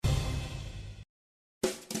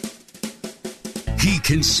He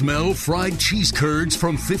can smell fried cheese curds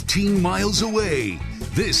from 15 miles away.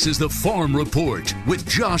 This is the Farm Report with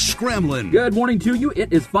Josh Scramlin. Good morning to you.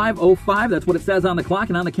 It is 5:05. That's what it says on the clock.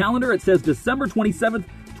 And on the calendar, it says December 27th,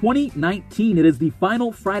 2019. It is the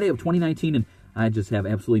final Friday of 2019. And I just have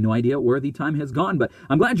absolutely no idea where the time has gone. But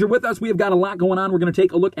I'm glad you're with us. We have got a lot going on. We're going to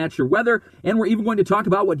take a look at your weather. And we're even going to talk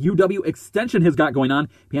about what UW Extension has got going on.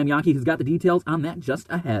 Pam Yankee has got the details on that just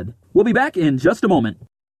ahead. We'll be back in just a moment.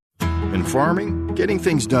 In farming, getting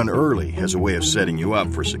things done early has a way of setting you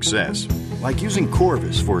up for success. Like using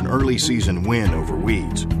Corvus for an early season win over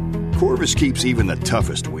weeds. Corvus keeps even the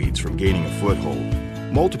toughest weeds from gaining a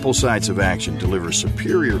foothold. Multiple sites of action deliver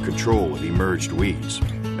superior control of emerged weeds.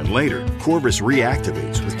 And later, Corvus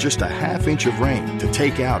reactivates with just a half inch of rain to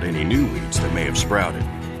take out any new weeds that may have sprouted.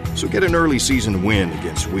 So get an early season win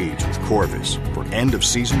against weeds with Corvus for end of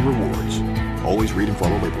season rewards. Always read and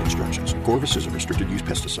follow label instructions. Corvus is a restricted use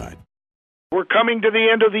pesticide. We're coming to the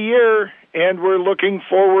end of the year, and we're looking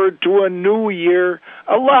forward to a new year.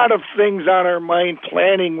 A lot of things on our mind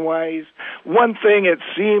planning-wise. One thing it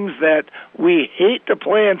seems that we hate to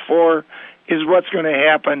plan for is what's going to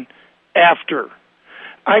happen after.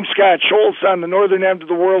 I'm Scott Schultz on the northern end of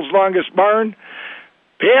the world's longest barn.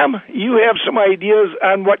 Pam, you have some ideas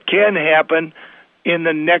on what can happen in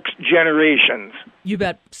the next generations. You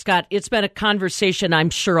bet, Scott. It's been a conversation I'm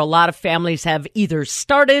sure a lot of families have either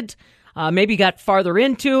started, maybe got farther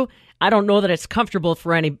into. I don't know that it's comfortable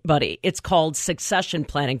for anybody. It's called succession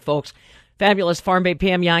planning, folks. Fabulous Farm Babe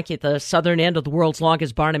Pam Yankee at the southern end of the world's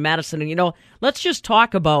longest barn in Madison. And, let's just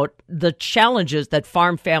talk about the challenges that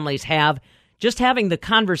farm families have, just having the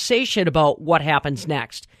conversation about what happens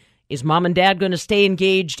next. Is mom and dad going to stay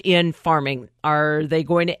engaged in farming? Are they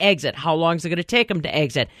going to exit? How long is it going to take them to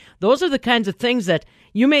exit? Those are the kinds of things that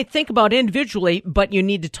you may think about individually, but you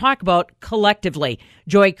need to talk about collectively.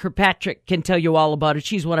 Joy Kirkpatrick can tell you all about it.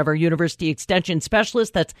 She's one of our university extension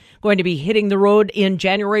specialists that's going to be hitting the road in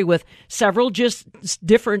January with several just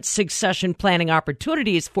different succession planning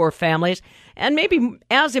opportunities for families. And maybe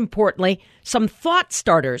as importantly, some thought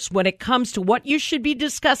starters when it comes to what you should be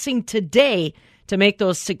discussing today to make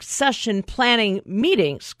those succession planning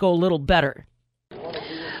meetings go a little better.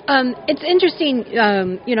 It's interesting,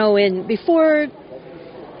 before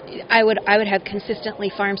I would have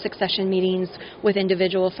consistently farm succession meetings with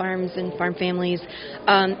individual farms and farm families.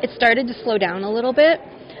 It started to slow down a little bit.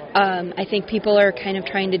 I think people are kind of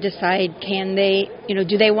trying to decide, can they,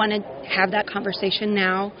 do they want to have that conversation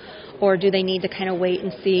now, or do they need to kind of wait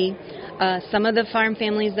and see? Some of the farm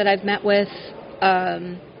families that I've met with,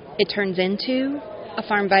 it turns into a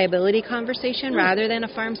farm viability conversation rather than a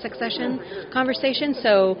farm succession conversation.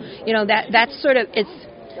 So, that's sort of,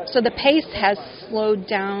 so the pace has slowed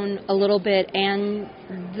down a little bit, and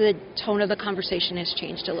the tone of the conversation has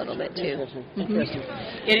changed a little bit too. Interesting.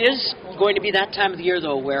 It is going to be that time of the year,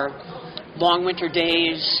 though, where long winter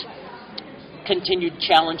days, continued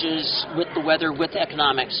challenges with the weather, with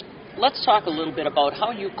economics. Let's talk a little bit about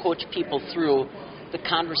how you coach people through the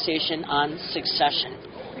conversation on succession.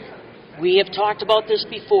 We have talked about this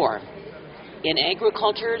before. In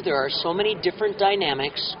agriculture, there are so many different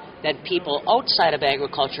dynamics that people outside of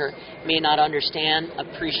agriculture may not understand,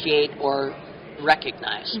 appreciate, or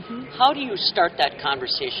recognize. How do you start that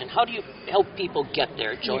conversation? How do you help people get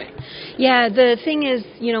there, Joy? Yeah, the thing is,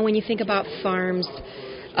 when you think about farms,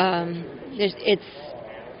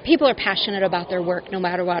 people are passionate about their work no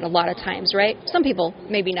matter what a lot of times, right? Some people,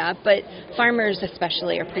 maybe not, but farmers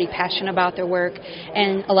especially are pretty passionate about their work,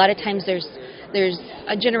 and a lot of times there's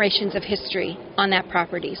generations of history on that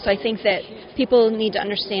property. So I think that people need to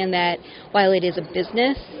understand that while it is a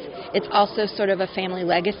business, it's also sort of a family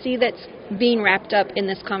legacy that's being wrapped up in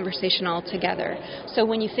this conversation altogether. So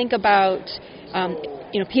when you think about,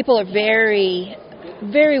 people are very,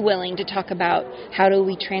 very willing to talk about how do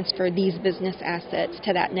we transfer these business assets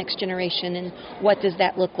to that next generation, and what does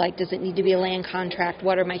that look like? Does it need to be a land contract?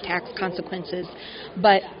 What are my tax consequences?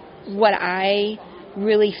 But what I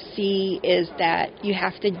really see is that you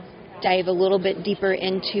have to dive a little bit deeper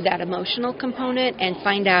into that emotional component and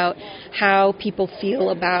find out how people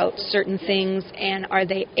feel about certain things, and are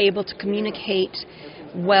they able to communicate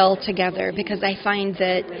well together, because I find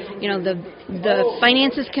that the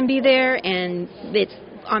finances can be there, and it's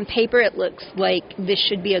on paper it looks like this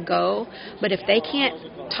should be a go, but if they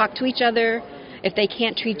can't talk to each other if they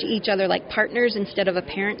can't treat each other like partners instead of a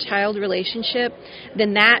parent-child relationship,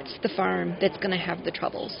 then that's the farm that's going to have the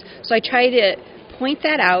troubles. So I try to point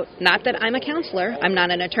that out. Not that I'm a counselor. I'm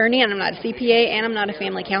not an attorney, and I'm not a CPA, and I'm not a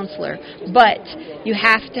family counselor. But you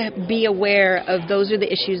have to be aware of those are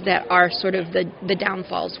the issues that are sort of the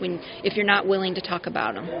downfalls if you're not willing to talk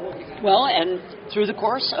about them. Well, and through the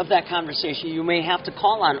course of that conversation, you may have to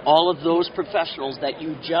call on all of those professionals that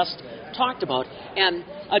you just talked about. And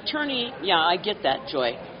attorney, yeah, I get that,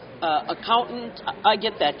 Joy. Accountant, I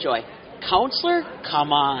get that, Joy. Counselor,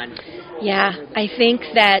 come on. Yeah, I think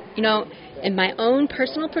that, in my own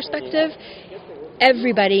personal perspective,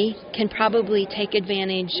 everybody can probably take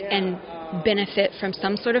advantage and benefit from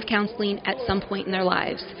some sort of counseling at some point in their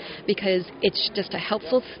lives, because it's just a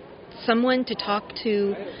helpful someone to talk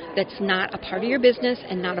to that's not a part of your business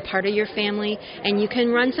and not a part of your family, and you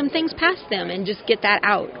can run some things past them and just get that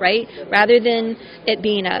out, right? Rather than it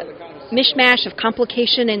being a mishmash of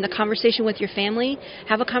complication in the conversation with your family,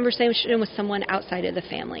 have a conversation with someone outside of the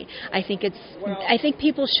family. I think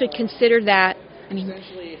people should consider that. I mean,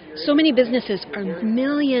 so many businesses are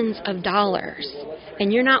millions of dollars,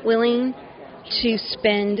 and you're not willing to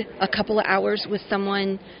spend a couple of hours with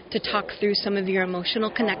someone to talk through some of your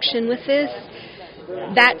emotional connection with this.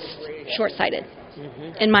 That's short-sighted,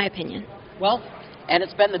 in my opinion. Well, and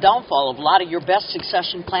it's been the downfall of a lot of your best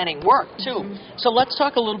succession planning work, too. So let's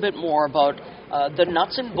talk a little bit more about the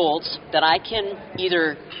nuts and bolts that I can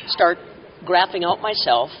either start graphing out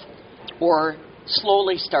myself or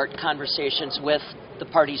slowly start conversations with the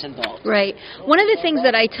parties involved. Right. One of the things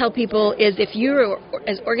that I tell people is if you're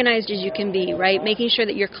as organized as you can be, right, making sure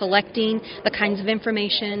that you're collecting the kinds of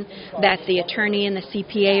information that the attorney and the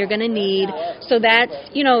CPA are going to need. So that's,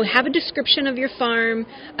 have a description of your farm,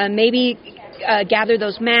 maybe gather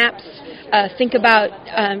those maps, think about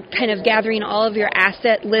kind of gathering all of your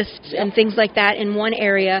asset lists and things like that in one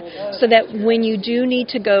area, so that when you do need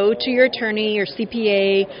to go to your attorney or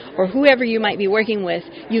CPA or whoever you might be working with,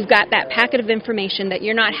 you've got that packet of information that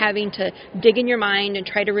you're not having to dig in your mind and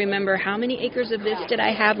try to remember how many acres of this did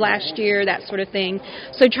I have last year, that sort of thing.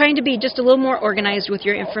 So trying to be just a little more organized with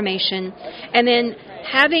your information, and then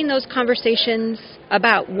having those conversations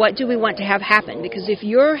about what do we want to have happen. Because if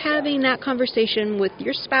you're having that conversation with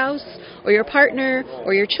your spouse or your partner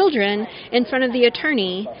or your children in front of the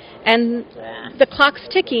attorney and the clock's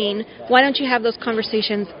ticking, why don't you have those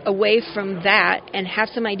conversations away from that and have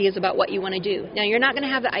some ideas about what you want to do? Now, you're not going to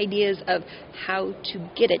have the ideas of how to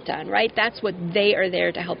get it done, right? That's what they are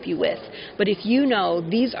there to help you with. But if you know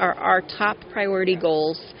these are our top priority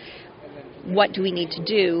goals, what do we need to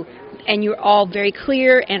do, and you're all very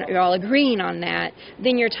clear and you're all agreeing on that,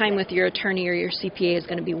 then your time with your attorney or your CPA is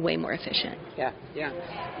going to be way more efficient. Yeah.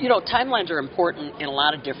 Timelines are important in a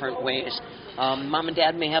lot of different ways. Mom and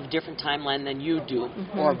Dad may have a different timeline than you do,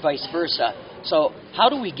 or vice versa. So how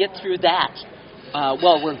do we get through that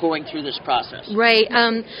while we're going through this process? Right.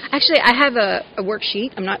 Actually, I have a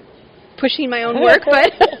worksheet. I'm not pushing my own work,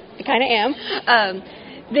 but I kind of am.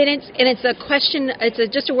 Then it's a question. It's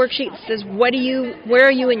just a worksheet that says, where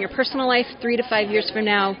are you in your personal life 3 to 5 years from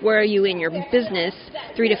now? Where are you in your business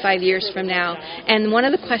 3 to 5 years from now? And one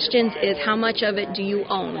of the questions is, how much of it do you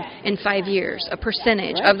own in 5 years? A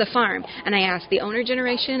percentage of the farm. And I ask the owner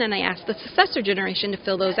generation and I ask the successor generation to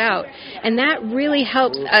fill those out. And that really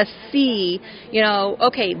helps us see,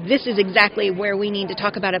 okay, this is exactly where we need to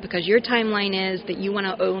talk about it, because your timeline is that you want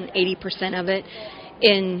to own 80% of it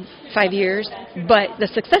in 5 years, but the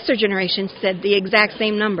successor generation said the exact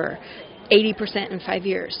same number, 80% in 5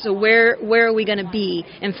 years. So where are we going to be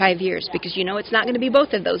in 5 years? Because it's not going to be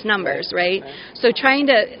both of those numbers, right? So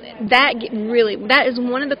that is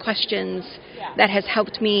one of the questions that has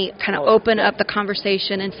helped me kind of open up the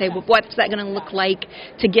conversation and say, well, what's that going to look like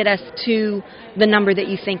to get us to the number that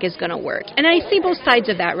you think is going to work? And I see both sides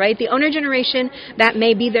of that, right? The owner generation, that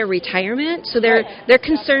may be their retirement, so they're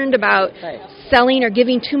concerned about selling or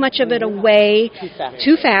giving too much of it away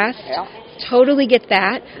too fast. Yeah. Totally get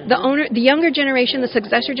that. The younger generation, the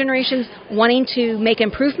successor generations, wanting to make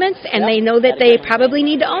improvements, and they know that they probably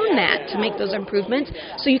need to own that to make those improvements.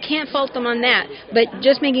 So you can't fault them on that. But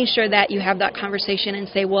just making sure that you have that conversation and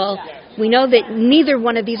say, well, we know that neither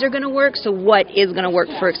one of these are going to work, so what is going to work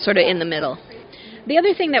for sort of in the middle? The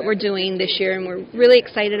other thing that we're doing this year, and we're really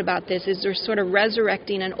excited about this, is we're sort of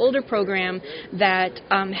resurrecting an older program that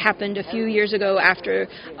happened a few years ago after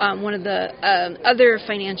one of the other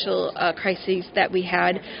financial crises that we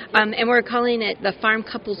had, and we're calling it the Farm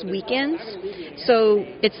Couples Weekends. So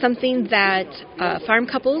it's something that farm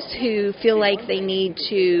couples who feel like they need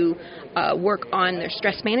to work on their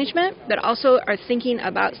stress management, but also are thinking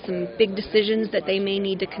about some big decisions that they may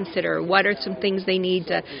need to consider. What are some things they need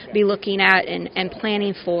to be looking at and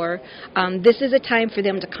planning for? This is a time for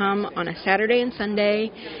them to come on a Saturday and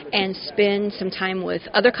Sunday and spend some time with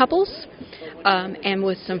other couples and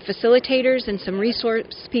with some facilitators and some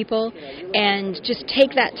resource people, and just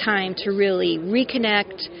take that time to really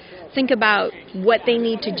reconnect, think about what they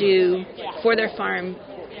need to do for their farm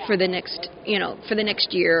for the next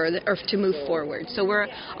year or to move forward. So we're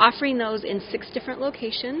offering those in 6 different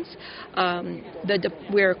locations.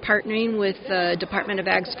 We're partnering with the Department of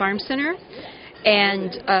Ag's Farm Center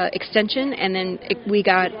and Extension, and then we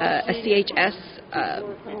got a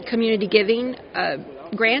CHS Community Giving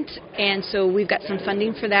grant, and so we've got some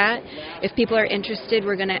funding for that. If people are interested,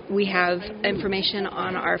 we have information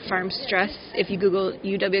on our farm stress. If you Google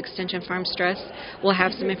UW Extension Farm Stress, we'll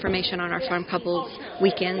have some information on our Farm Couples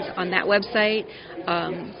Weekends on that website.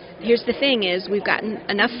 Here's the thing is, we've gotten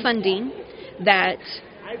enough funding that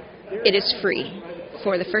it is free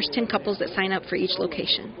for the first 10 couples that sign up for each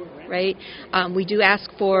location. Right? We do ask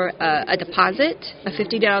for a deposit, a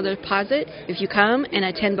 $50 deposit. If you come and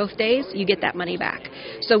attend both days, you get that money back.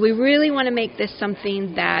 So we really want to make this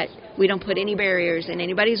something that we don't put any barriers in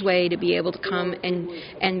anybody's way to be able to come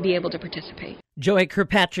and be able to participate. Joy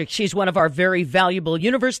Kirkpatrick, she's one of our very valuable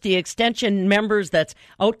University Extension members that's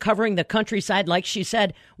out covering the countryside, like she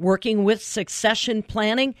said, working with succession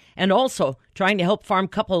planning and also trying to help farm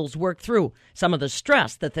couples work through some of the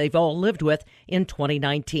stress that they've all lived with in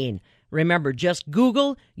 2019. Remember, just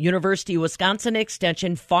Google University of Wisconsin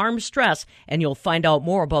Extension Farm Stress, and you'll find out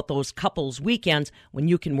more about those couples' weekends when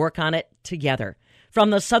you can work on it together.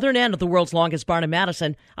 From the southern end of the world's longest barn in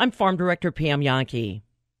Madison, I'm Farm Director Pam Yonke.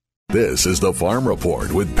 This is the Farm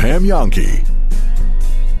Report with Pam Yonke.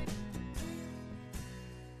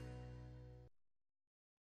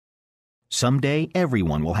 Someday,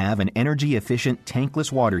 everyone will have an energy-efficient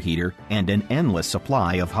tankless water heater and an endless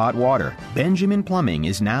supply of hot water. Benjamin Plumbing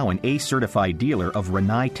is now an ACE-certified dealer of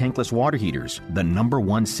Rinnai tankless water heaters, the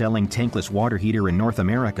 #1 selling tankless water heater in North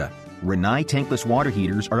America. Rinnai tankless water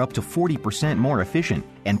heaters are up to 40% more efficient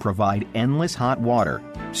and provide endless hot water.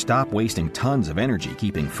 Stop wasting tons of energy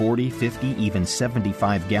keeping 40, 50, even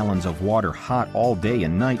 75 gallons of water hot all day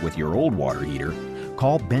and night with your old water heater.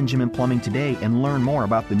 Call Benjamin Plumbing today and learn more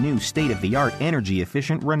about the new state-of-the-art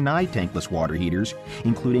energy-efficient Rinnai tankless water heaters,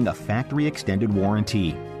 including a factory-extended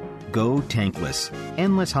warranty. Go tankless.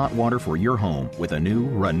 Endless hot water for your home with a new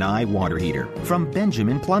Rinnai water heater from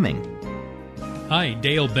Benjamin Plumbing. Hi,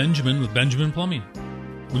 Dale Benjamin with Benjamin Plumbing.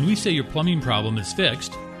 When we say your plumbing problem is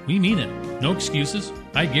fixed, we mean it. No excuses.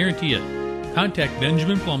 I guarantee it. Contact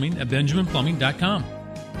Benjamin Plumbing at benjaminplumbing.com.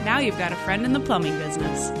 Now you've got a friend in the plumbing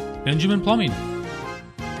business. Benjamin Plumbing.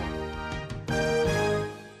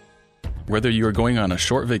 Whether you are going on a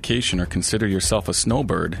short vacation or consider yourself a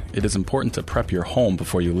snowbird, it is important to prep your home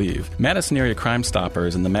before you leave. Madison Area Crime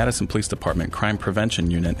Stoppers and the Madison Police Department Crime Prevention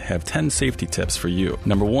Unit have 10 safety tips for you.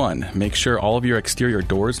 Number 1, make sure all of your exterior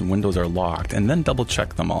doors and windows are locked and then double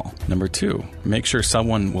check them all. Number 2, make sure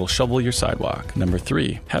someone will shovel your sidewalk. Number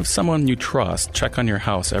 3, have someone you trust check on your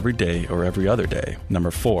house every day or every other day.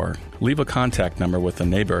 Number 4, leave a contact number with a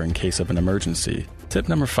neighbor in case of an emergency. Tip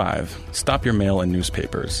number 5, stop your mail and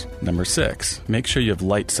newspapers. Number 6, make sure you have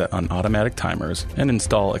lights set on automatic timers and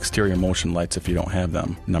install exterior motion lights if you don't have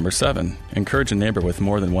them. Number 7, encourage a neighbor with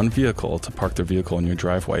more than one vehicle to park their vehicle in your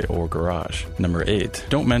driveway or garage. Number 8,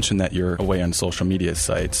 don't mention that you're away on social media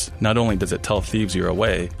sites. Not only does it tell thieves you're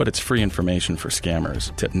away, but it's free information for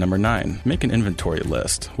scammers. Tip number 9, make an inventory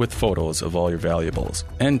list with photos of all your valuables.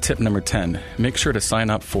 And tip number 10, make sure to sign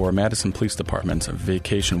up for Madison Police Department's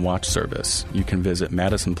Vacation Watch Service. You can visit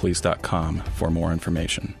madisonpolice.com for more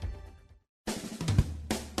information.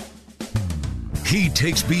 He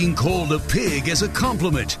takes being called a pig as a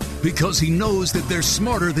compliment because he knows that they're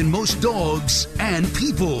smarter than most dogs and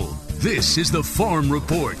people. This is the Farm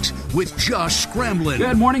Report with Josh Scramlin.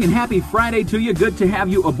 Good morning and happy Friday to you. Good to have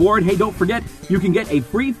you aboard. Hey, don't forget, you can get a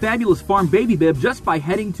free Fabulous Farm baby bib just by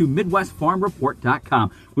heading to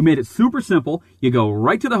MidwestFarmReport.com. We made it super simple. You go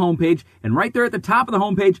right to the homepage, and right there at the top of the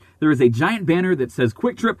homepage, there is a giant banner that says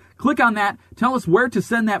Quick Trip. Click on that, tell us where to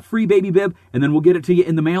send that free baby bib, and then we'll get it to you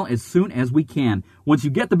in the mail as soon as we can. Once you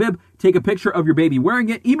get the bib, take a picture of your baby wearing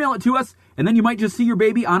it, email it to us, and then you might just see your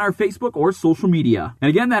baby on our Facebook or social media. And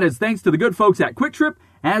again, that is thanks to the good folks at Quick Trip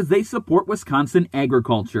as they support Wisconsin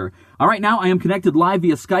agriculture. All right, now I am connected live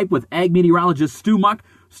via Skype with ag meteorologist Stu Muck.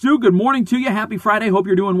 Stu, good morning to you. Happy Friday. Hope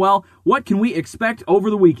you're doing well. What can we expect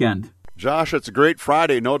over the weekend? Josh, it's a great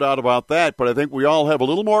Friday, no doubt about that, but I think we all have a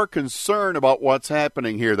little more concern about what's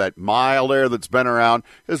happening here. That mild air that's been around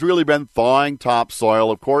has really been thawing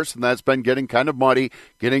topsoil, of course, and that's been getting kind of muddy,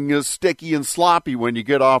 getting sticky and sloppy when you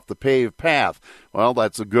get off the paved path. Well,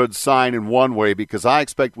 that's a good sign in one way because I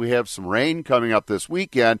expect we have some rain coming up this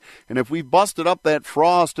weekend, and if we've busted up that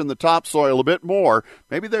frost in the topsoil a bit more,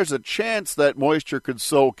 maybe there's a chance that moisture could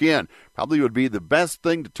soak in. Probably would be the best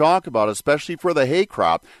thing to talk about, especially for the hay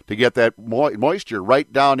crop, to get that moisture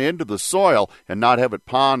right down into the soil and not have it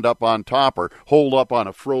pond up on top or hold up on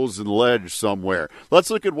a frozen ledge somewhere. Let's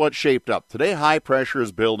look at what's shaped up. Today, high pressure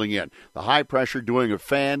is building in. The high pressure doing a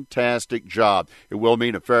fantastic job. It will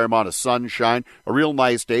mean a fair amount of sunshine, a real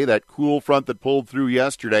nice day. That cool front that pulled through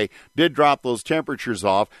yesterday did drop those temperatures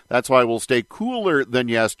off. That's why we'll stay cooler than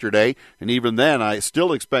yesterday, and even then, I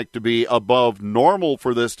still expect to be above normal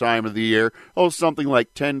for this time of the year. Something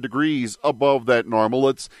like 10 degrees above that normal.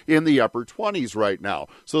 It's in the upper 20s right now.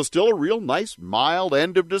 So still a real nice, mild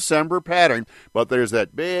end of December pattern, but there's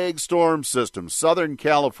that big storm system, Southern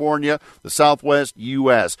California, the southwest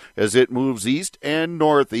U.S., as it moves east and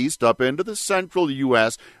northeast up into the central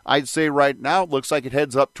U.S. I'd say right now it looks like it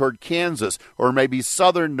heads up toward Kansas or maybe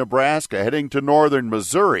southern Nebraska, heading to northern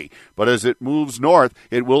Missouri. But as it moves north,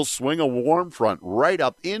 it will swing a warm front right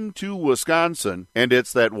up into Wisconsin, and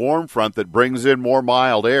it's that warm front that brings in more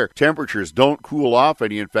mild air. Temperatures don't cool off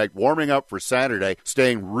any. In fact, warming up for Saturday,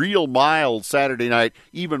 staying real mild Saturday night,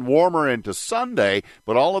 even warmer into Sunday,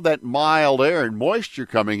 but all of that mild air and moisture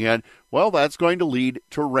coming in, well, that's going to lead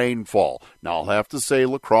to rainfall. Now, I'll have to say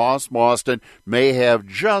La Crosse, Mauston may have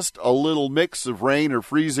just a little mix of rain or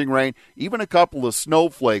freezing rain, even a couple of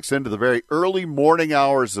snowflakes into the very early morning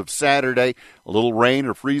hours of Saturday. A little rain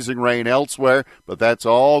or freezing rain elsewhere, but that's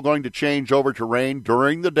all going to change over to rain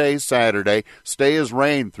during the day Saturday. Stay as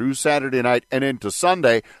rain through Saturday night and into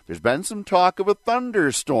Sunday. There's been some talk of a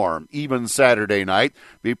thunderstorm even Saturday night.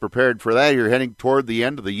 Be prepared for that. You're heading toward the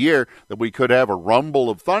end of the year that we could have a rumble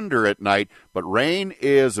of thunder at night, but rain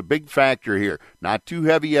is a big factor here. Not too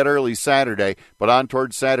heavy yet early Saturday, but on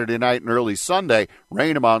towards Saturday night and early Sunday,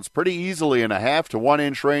 rain amounts pretty easily in a half to 1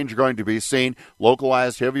 inch range are going to be seen.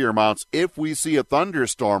 Localized heavier amounts if we see a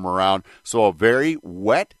thunderstorm around, so a very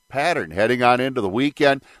wet pattern heading on into the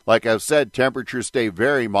weekend. Like I've said, temperatures stay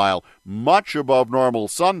very mild, much above normal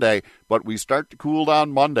Sunday, but we start to cool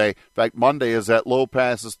down Monday. In fact, Monday, as that low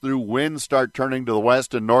passes through, winds start turning to the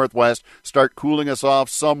west and northwest, start cooling us off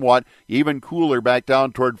somewhat, even cooler back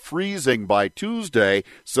down toward freezing by Tuesday.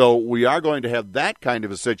 So we are going to have that kind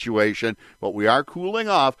of a situation, but we are cooling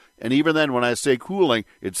off. And even then, when I say cooling,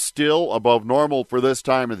 it's still above normal for this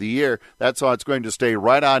time of the year. That's how it's going to stay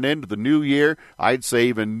right on into the new year. I'd say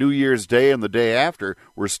even New Year's Day and the day after,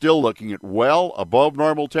 we're still looking at well above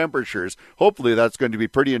normal temperatures. Hopefully that's going to be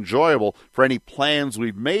pretty enjoyable for any plans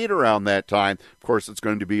we've made around that time. Of course, it's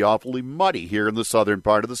going to be awfully muddy here in the southern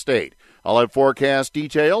part of the state. I'll have forecast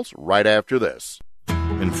details right after this.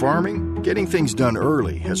 In farming, getting things done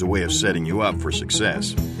early has a way of setting you up for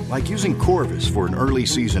success. Like using Corvus for an early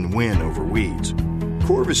season win over weeds.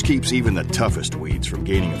 Corvus keeps even the toughest weeds from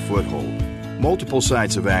gaining a foothold. Multiple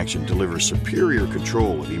sites of action deliver superior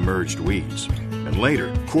control of emerged weeds. And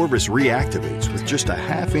later, Corvus reactivates with just a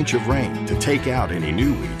half inch of rain to take out any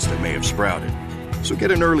new weeds that may have sprouted. So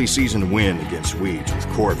get an early season win against weeds with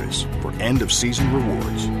Corvus for end of season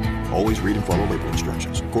rewards. Always read and follow label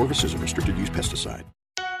instructions. Corvus is a restricted use pesticide.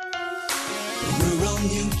 Rural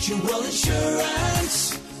Mutual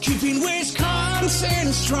Insurance, keeping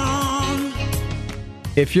Wisconsin strong.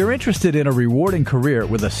 If you're interested in a rewarding career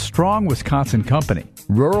with a strong Wisconsin company,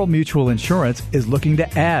 Rural Mutual Insurance is looking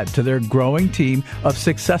to add to their growing team of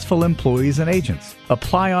successful employees and agents.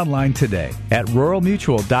 Apply online today at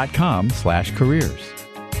ruralmutual.com/careers.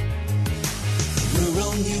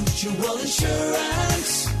 Rural Mutual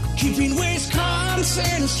Insurance, keeping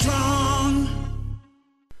Wisconsin strong.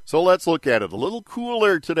 So let's look at it. A little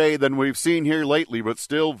cooler today than we've seen here lately, but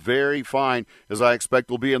still very fine, as I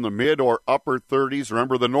expect will be in the mid or upper 30s.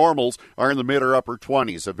 Remember, the normals are in the mid or upper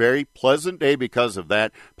 20s. A very pleasant day because of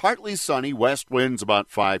that. Partly sunny, west winds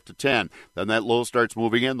about 5 to 10. Then that low starts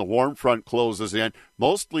moving in. The warm front closes in.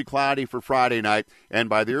 Mostly cloudy for Friday night, and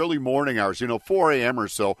by the early morning hours, 4 a.m. or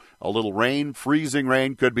so, a little rain, freezing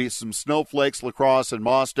rain, could be some snowflakes, La Crosse and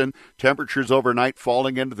Boston. Temperatures overnight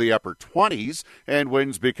falling into the upper 20s, and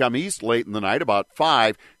winds become east late in the night, about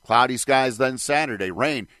 5. Cloudy skies then Saturday.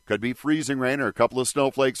 Rain could be freezing rain or a couple of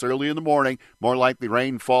snowflakes early in the morning. More likely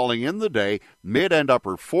rain falling in the day. Mid and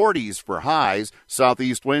upper 40s for highs.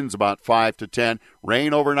 Southeast winds about 5 to 10.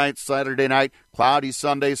 Rain overnight Saturday night. Cloudy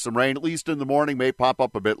Sunday. Some rain at least in the morning. May pop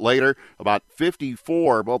up a bit later. About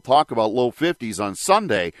 54. We'll talk about low 50s on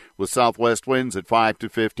Sunday with southwest winds at 5 to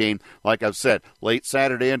 15. Like I've said, late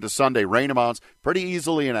Saturday into Sunday, rain amounts pretty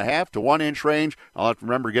easily in a half to 1 inch range. I'll have to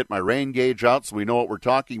remember to get my rain gauge out so we know what we're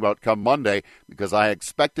talking about come Monday, because I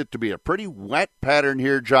expect it to be a pretty wet pattern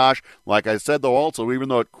here, Josh. Like I said, though, also, even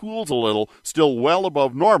though it cools a little, still well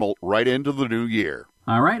above normal right into the new year.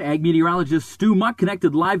 All right, ag meteorologist Stu Muck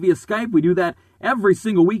connected live via Skype. We do that every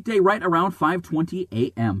single weekday right around 5:20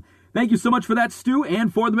 a.m. Thank you so much for that, Stu,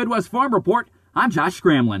 and for the Midwest Farm Report, I'm Josh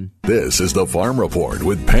Scramlin. This is the Farm Report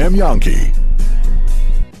with Pam Yonke.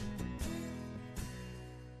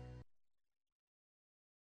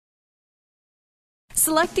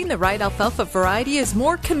 Selecting the right alfalfa variety is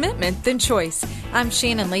more commitment than choice. I'm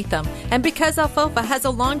Shannon Latham, and because alfalfa has a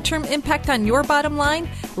long-term impact on your bottom line,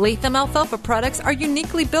 Latham alfalfa products are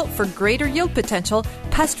uniquely built for greater yield potential,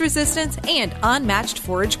 pest resistance, and unmatched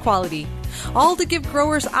forage quality. All to give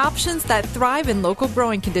growers options that thrive in local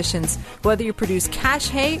growing conditions, whether you produce cash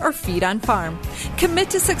hay or feed on farm. Commit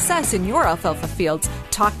to success in your alfalfa fields.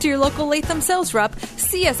 Talk to your local Latham sales rep,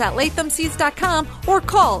 see us at lathamseeds.com, or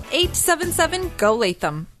call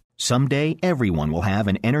 877-GO-LATHAM. Someday, everyone will have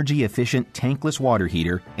an energy-efficient tankless water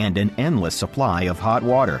heater and an endless supply of hot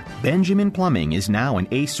water. Benjamin Plumbing is now an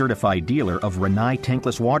ACE-certified dealer of Rinnai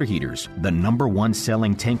tankless water heaters, the #1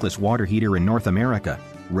 selling tankless water heater in North America.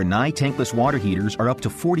 Rinnai tankless water heaters are up to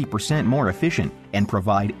 40% more efficient and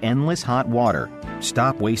provide endless hot water.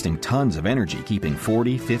 Stop wasting tons of energy keeping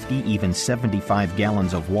 40, 50, even 75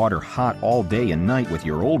 gallons of water hot all day and night with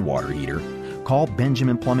your old water heater. Call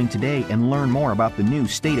Benjamin Plumbing today and learn more about the new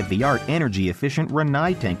state-of-the-art energy-efficient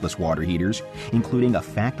Rinnai tankless water heaters, including a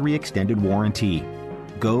factory-extended warranty.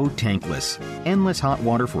 Go tankless. Endless hot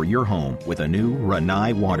water for your home with a new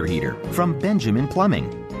Rinnai water heater from Benjamin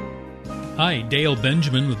Plumbing. Hi, Dale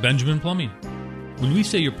Benjamin with Benjamin Plumbing. When we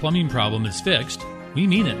say your plumbing problem is fixed, we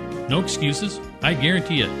mean it. No excuses. I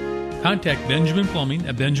guarantee it. Contact Benjamin Plumbing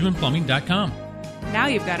at benjaminplumbing.com. Now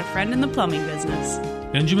you've got a friend in the plumbing business.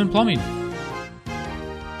 Benjamin Plumbing.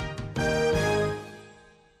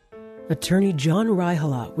 Attorney John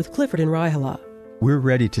Raihala with Clifford & Raihala. We're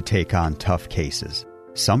ready to take on tough cases.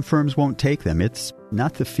 Some firms won't take them. It's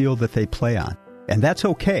not the field that they play on. And that's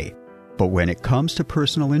okay. But when it comes to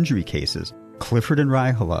personal injury cases, Clifford &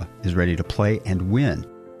 Raihala is ready to play and win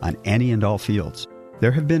on any and all fields.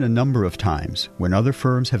 There have been a number of times when other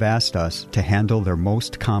firms have asked us to handle their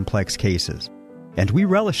most complex cases. And we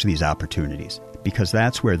relish these opportunities because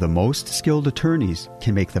that's where the most skilled attorneys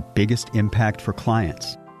can make the biggest impact for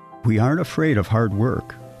clients. We aren't afraid of hard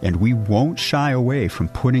work, and we won't shy away from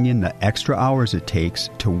putting in the extra hours it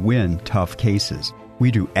takes to win tough cases.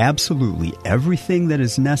 We do absolutely everything that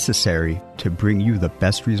is necessary to bring you the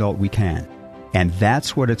best result we can. And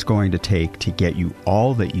that's what it's going to take to get you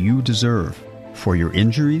all that you deserve for your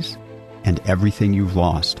injuries and everything you've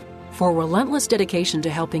lost. For relentless dedication to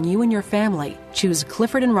helping you and your family, choose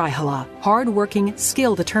Clifford & Raihala, hard-working,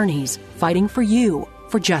 skilled attorneys fighting for you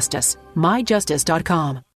for justice.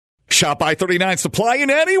 MyJustice.com. Shop I-39 Supply in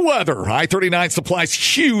any weather. I-39 Supply's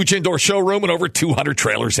huge indoor showroom and over 200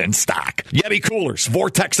 trailers in stock. Yeti coolers,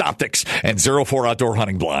 Vortex optics, and 04 outdoor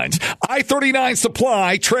hunting blinds. I-39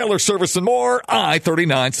 Supply, trailer service and more.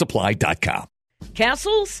 I39supply.com.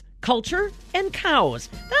 Castles, culture, and cows.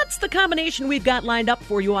 That's the combination we've got lined up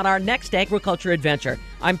for you on our next agriculture adventure.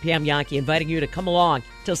 I'm Pam Yonke, inviting you to come along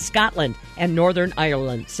to Scotland and Northern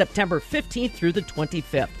Ireland, September 15th through the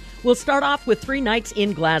 25th. We'll start off with 3 nights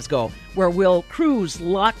in Glasgow, where we'll cruise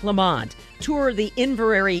Loch Lomond, tour the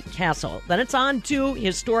Inverary Castle. Then it's on to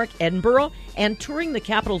historic Edinburgh and touring the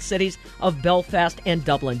capital cities of Belfast and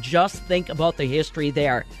Dublin. Just think about the history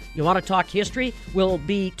there. You want to talk history? We'll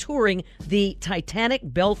be touring the Titanic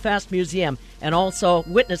Belfast Museum and also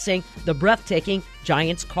witnessing the breathtaking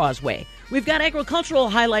Giant's Causeway. We've got agricultural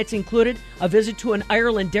highlights included, a visit to an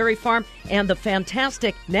Ireland dairy farm, and the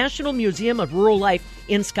fantastic National Museum of Rural Life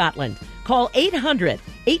in Scotland. Call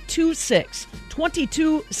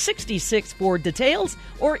 800-826-2266 for details,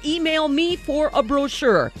 or email me for a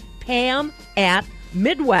brochure,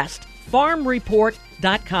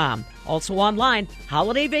 pam@midwestfarmreport.com. Also online,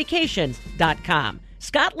 holidayvacations.com.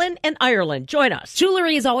 Scotland and Ireland. Join us.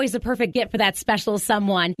 Jewelry is always the perfect gift for that special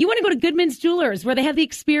someone. You want to go to Goodman's Jewelers, where they have the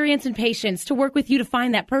experience and patience to work with you to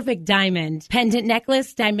find that perfect diamond. Pendant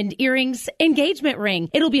necklace, diamond earrings, engagement ring.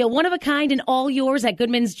 It'll be a one-of-a-kind and all yours at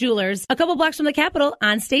Goodman's Jewelers, a couple blocks from the Capitol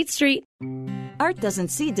on State Street. Art doesn't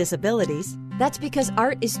see disabilities. That's because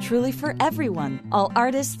art is truly for everyone, all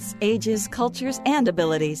artists, ages, cultures, and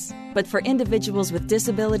abilities. But for individuals with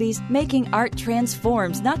disabilities, making art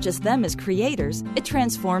transforms not just them as creators, it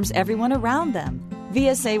transforms everyone around them.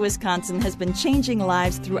 VSA Wisconsin has been changing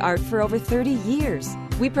lives through art for over 30 years.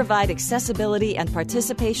 We provide accessibility and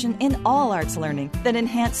participation in all arts learning that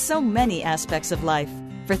enhance so many aspects of life.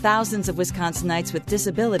 For thousands of Wisconsinites with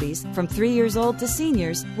disabilities, from 3 years old to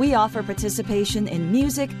seniors, we offer participation in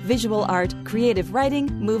music, visual art, creative writing,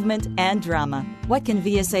 movement, and drama. What can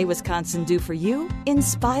VSA Wisconsin do for you?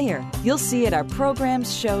 Inspire. You'll see at our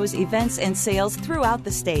programs, shows, events, and sales throughout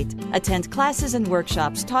the state. Attend classes and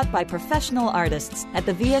workshops taught by professional artists at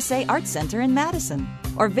the VSA Art Center in Madison.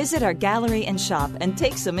 Or visit our gallery and shop and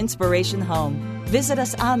take some inspiration home. Visit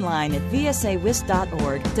us online at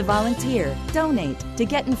vsawis.org to volunteer, donate, to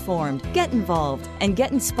get informed, get involved, and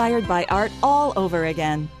get inspired by art all over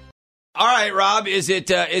again. All right, Rob, is it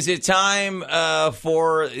time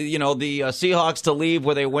for the Seahawks to leave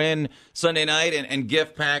where they win Sunday night and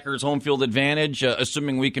gift Packers home field advantage,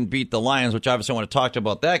 assuming we can beat the Lions, which obviously I want to talk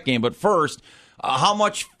about that game. But first, how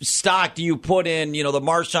much stock do you put in, the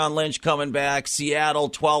Marshawn Lynch coming back, Seattle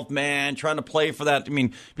 12th man, trying to play for that? I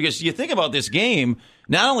mean, because you think about this game,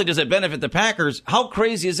 not only does it benefit the Packers, how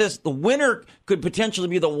crazy is this? The winner could potentially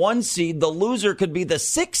be the 1 seed, the loser could be the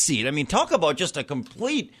 6 seed. I mean, talk about just a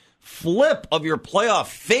complete flip of your playoff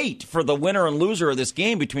fate for the winner and loser of this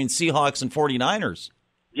game between Seahawks and 49ers.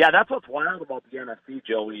 Yeah, that's what's wild about the NFC,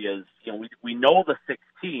 Joey, is, we know the 6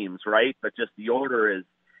 teams, right? But just the order is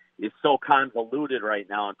so convoluted right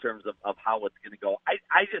now in terms of how it's going to go.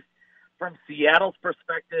 I just, from Seattle's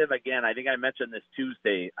perspective, again, I think I mentioned this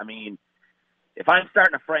Tuesday. I mean, if I'm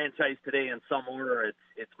starting a franchise today in some order,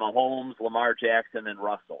 it's Mahomes, Lamar Jackson, and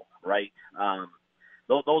Russell, right?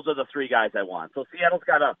 Those are the 3 guys I want. So Seattle's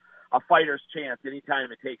got a fighter's chance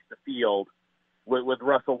anytime it takes the field with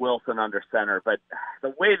Russell Wilson under center. But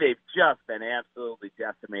the way they've just been absolutely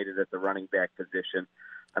decimated at the running back position,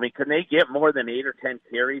 I mean, can they get more than 8 or 10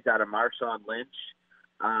 carries out of Marshawn Lynch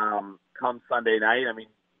come Sunday night? I mean,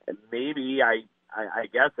 maybe I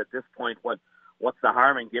guess at this point, what's the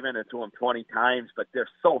harm in giving it to him 20 times? But they're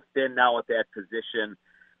so thin now at that position.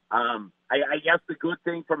 I guess the good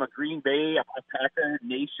thing from a Green Bay, a Packer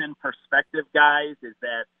Nation perspective, guys, is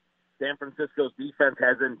that San Francisco's defense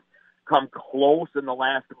hasn't come close in the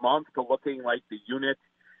last month to looking like the unit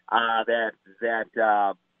that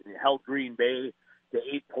held Green Bay to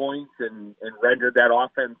 8 points and rendered that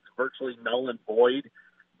offense virtually null and void.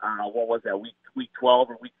 What was that, week 12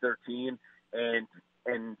 or week 13? And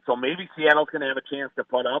so maybe Seattle's going to have a chance to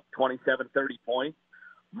put up 27, 30 points,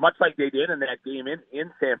 much like they did in that game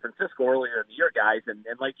in San Francisco earlier in the year, guys. And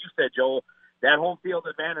like you said, Joel, that home field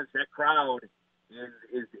advantage, that crowd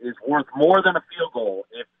is worth more than a field goal.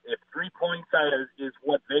 If 3 points is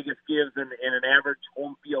what Vegas gives in an average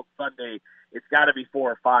home field Sunday, it's got to be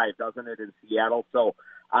 4 or 5, doesn't it, in Seattle? So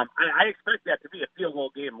I expect that to be a field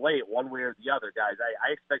goal game late, one way or the other, guys.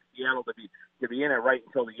 I expect Seattle to be in it right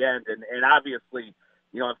until the end. And obviously,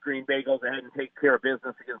 if Green Bay goes ahead and takes care of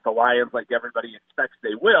business against the Lions like everybody expects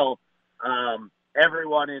they will,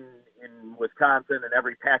 everyone in Wisconsin and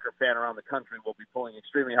every Packer fan around the country will be pulling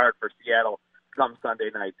extremely hard for Seattle come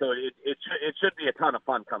Sunday night. So it should be a ton of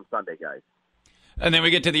fun come Sunday, guys. And then we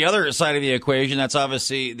get to the other side of the equation. That's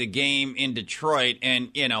obviously the game in Detroit.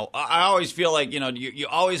 And, I always feel like, you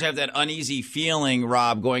always have that uneasy feeling,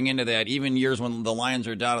 Rob, going into that, even years when the Lions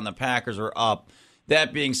are down and the Packers are up.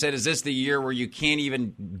 That being said, is this the year where you can't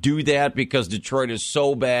even do that because Detroit is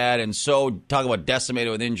so bad and so, talk about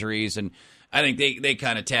decimated with injuries, and I think they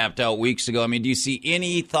kind of tapped out weeks ago. I mean, do you see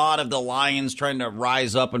any thought of the Lions trying to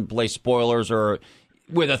rise up and play spoilers, or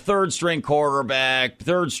with a third-string quarterback,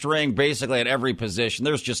 third string basically at every position,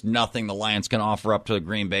 there's just nothing the Lions can offer up to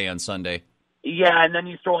Green Bay on Sunday? Yeah, and then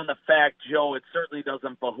you throw in the fact, Joe, it certainly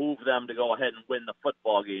doesn't behoove them to go ahead and win the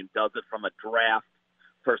football game, does it, from a draft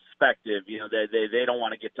perspective? They don't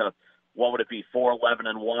want to get to what would it be,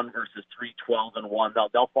 4-11-1 versus 3-12-1.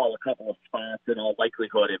 They'll fall a couple of spots in all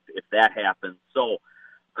likelihood if that happens. So,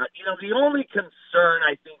 the only concern,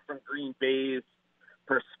 I think, from Green Bay's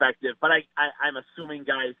perspective, but I'm assuming,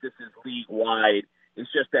 guys, this is league-wide, is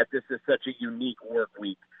just that this is such a unique work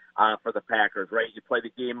week for the Packers, right? You play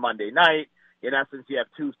the game Monday night. In essence, you have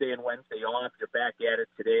Tuesday and Wednesday off. You're back at it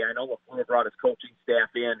today. I know LaFleur brought his coaching staff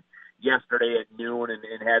in yesterday at noon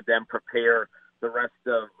and had them prepare the rest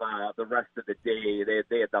of the day.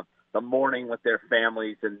 They had the morning with their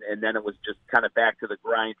families, and then it was just kind of back to the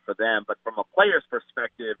grind for them. But from a player's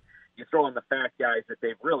perspective, you throw in the fact, guys, that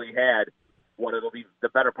they've really had it'll be the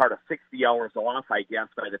better part of 60 hours off, I guess,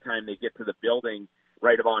 by the time they get to the building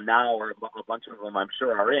right about now, or a bunch of them I'm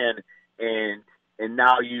sure are in, and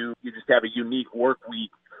now you just have a unique work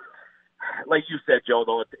week. Like you said, Joe,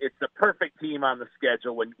 though, it's the perfect team on the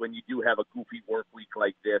schedule when you do have a goofy work week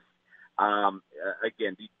like this.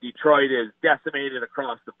 Again, Detroit is decimated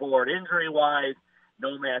across the board injury-wise.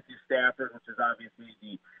 No Matthew Stafford, which is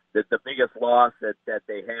obviously the biggest loss that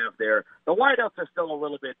they have there. The wideouts are still a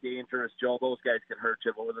little bit dangerous, Joe. Those guys can hurt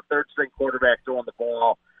you. But with a third-string quarterback throwing the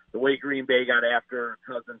ball, the way Green Bay got after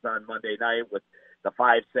Cousins on Monday night with the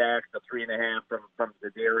 5 sacks, the 3.5 from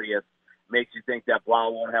Za'Darius, makes you think that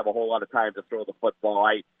Blau won't have a whole lot of time to throw the football.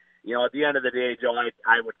 At the end of the day, Joe,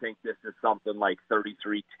 I would think this is something like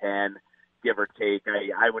 33-10, give or take.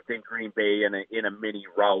 I would think Green Bay in a mini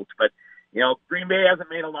rout. But, Green Bay hasn't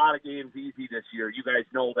made a lot of games easy this year. You guys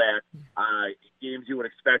know that. Games you would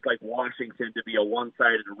expect, like Washington, to be a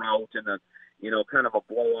one-sided rout and kind of a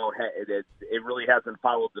blowout. It really hasn't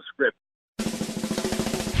followed the script.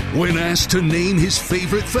 When asked to name his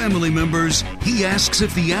favorite family members, he asks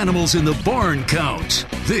if the animals in the barn count.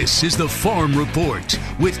 This is the Farm Report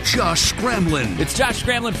with Josh Scramlin. It's Josh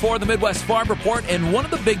Scramlin for the Midwest Farm Report, and one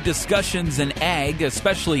of the big discussions in ag,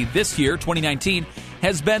 especially this year, 2019,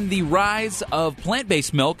 has been the rise of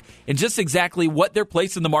plant-based milk and just exactly what their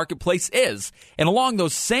place in the marketplace is. And along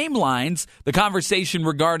those same lines, the conversation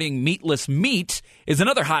regarding meatless meat is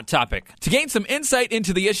another hot topic. To gain some insight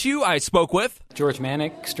into the issue, I spoke with George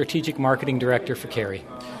Manick, Strategic Marketing Director for Kerry.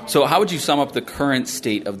 So how would you sum up the current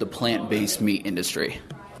state of the plant-based meat industry?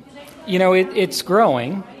 It's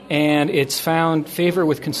growing, and it's found favor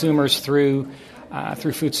with consumers through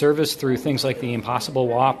food service, through things like the Impossible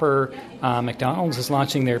Whopper. McDonald's is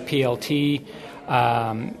launching their PLT.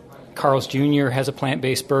 Carl's Jr. has a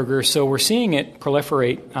plant-based burger. So we're seeing it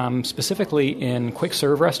proliferate specifically in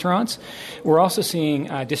quick-serve restaurants. We're also seeing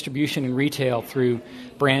distribution in retail through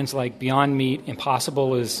brands like Beyond Meat.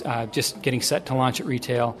 Impossible is just getting set to launch at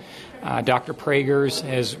retail. Dr. Prager's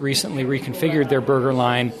has recently reconfigured their burger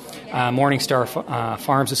line. Morningstar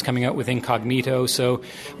Farms is coming out with Incognito. So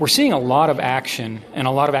we're seeing a lot of action and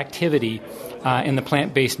a lot of activity in the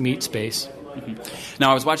plant-based meat space. Mm-hmm.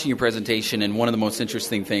 Now, I was watching your presentation, and one of the most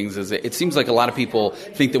interesting things is that it seems like a lot of people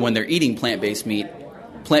think that when they're eating plant-based meat,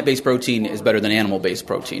 plant-based protein is better than animal-based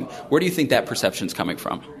protein. Where do you think that perception is coming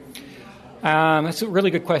from? That's a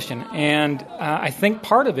really good question. And I think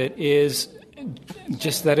part of it is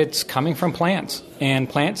just that it's coming from plants. And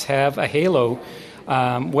plants have a halo,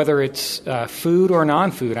 whether it's food or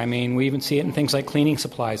non-food. I mean, we even see it in things like cleaning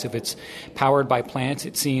supplies. If it's powered by plants,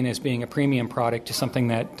 it's seen as being a premium product to something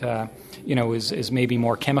that is maybe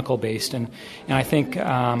more chemical-based. And I think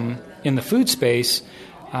in the food space,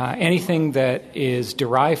 anything that is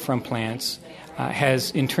derived from plants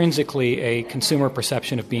has intrinsically a consumer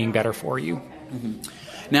perception of being better for you. Mm-hmm.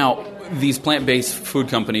 Now, these plant-based food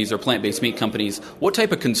companies or plant-based meat companies, what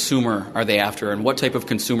type of consumer are they after, and what type of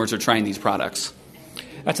consumers are trying these products?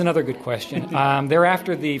 That's another good question. They're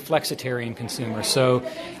after the flexitarian consumer, so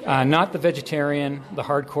not the vegetarian, the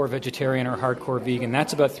hardcore vegetarian or hardcore vegan.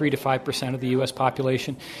 That's about 3 to 5% of the U.S.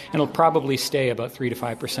 population, and it'll probably stay about 3 to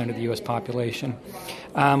 5% of the U.S. population.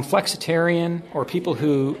 Flexitarian, or people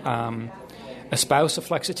who espouse a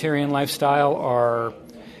flexitarian lifestyle, are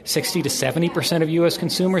 60 to 70% of U.S.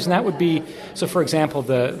 consumers, and that would be, so for example,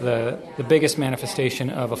 the biggest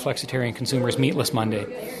manifestation of a flexitarian consumer is Meatless Monday.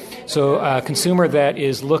 So a consumer that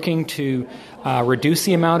is looking to reduce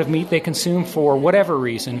the amount of meat they consume for whatever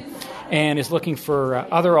reason and is looking for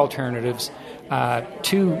other alternatives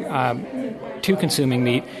to consuming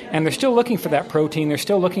meat, and they're still looking for that protein, they're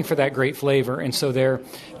still looking for that great flavor, and so they're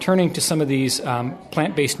turning to some of these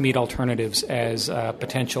plant-based meat alternatives as a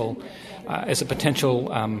potential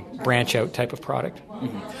branch-out type of product.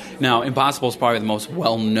 Mm-hmm. Now, Impossible is probably the most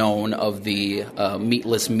well-known of the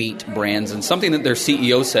meatless meat brands, and something that their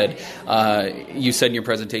CEO said, you said in your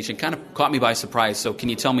presentation, kind of caught me by surprise. So can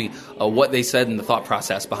you tell me what they said and the thought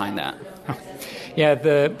process behind that? Yeah,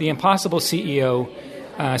 the Impossible CEO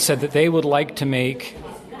said that they would like to make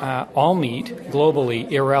all meat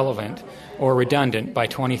globally irrelevant or redundant by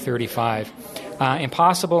 2035.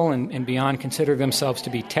 Impossible and Beyond consider themselves to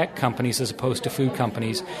be tech companies as opposed to food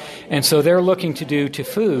companies. And so they're looking to do to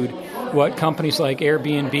food what companies like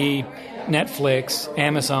Airbnb, Netflix,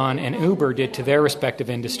 Amazon, and Uber did to their respective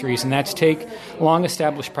industries, and that's take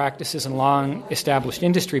long-established practices and long-established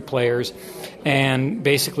industry players and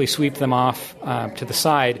basically sweep them off to the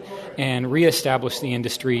side and reestablish the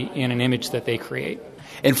industry in an image that they create.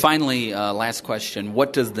 And finally, last question,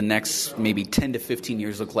 what does the next maybe 10 to 15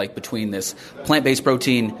 years look like between this plant-based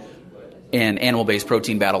protein and animal-based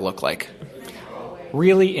protein battle look like?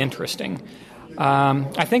 Really interesting. I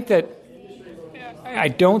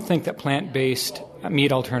don't think that plant-based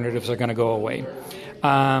meat alternatives are going to go away.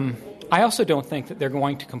 I also don't think that they're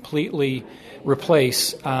going to completely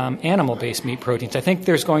replace animal-based meat proteins. I think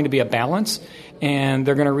there's going to be a balance, and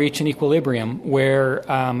they're going to reach an equilibrium where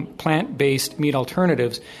plant-based meat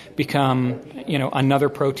alternatives become, another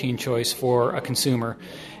protein choice for a consumer.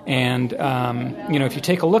 And, if you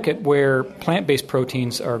take a look at where plant-based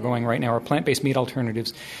proteins are going right now, or plant-based meat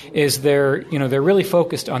alternatives, is they're really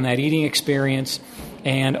focused on that eating experience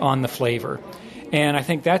and on the flavor. And I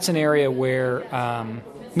think that's an area where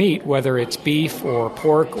meat, whether it's beef or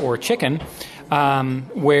pork or chicken,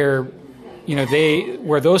 where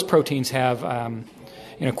those proteins have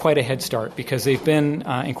quite a head start because they've been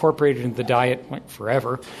incorporated into the diet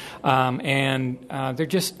forever, and they're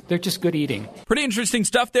just good eating. Pretty interesting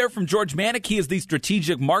stuff there from George Manick. He is the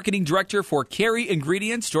Strategic Marketing Director for Carry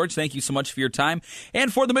Ingredients. George, thank you so much for your time.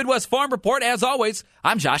 And for the Midwest Farm Report, as always,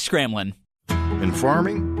 I'm Josh Scramlin. In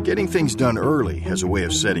farming, getting things done early has a way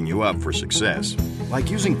of setting you up for success, like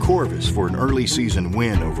using Corvus for an early season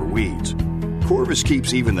win over weeds. Corvus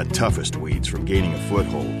keeps even the toughest weeds from gaining a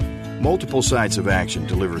foothold. Multiple sites of action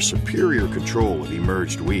deliver superior control of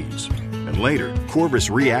emerged weeds. And later, Corvus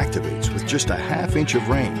reactivates with just a half inch of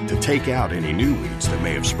rain to take out any new weeds that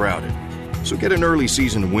may have sprouted. So get an early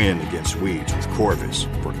season win against weeds with Corvus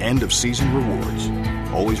for end of season rewards.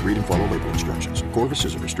 Always read and follow label instructions. Corvus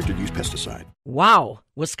is a restricted use pesticide. Wow.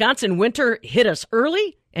 Wisconsin winter hit us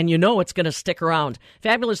early, and you know it's going to stick around.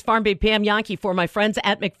 Fabulous Farm Babe Pam Yankee for my friends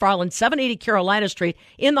at McFarland, 780 Carolina Street,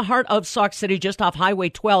 in the heart of Sauk City, just off Highway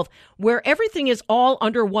 12, where everything is all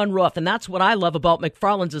under one roof. And that's what I love about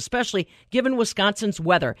McFarland's, especially given Wisconsin's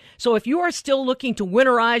weather. So if you are still looking to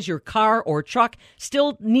winterize your car or truck,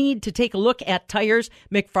 still need to take a look at tires,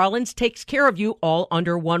 McFarland's takes care of you all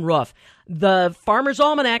under one roof. The Farmer's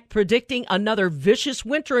Almanac predicting another vicious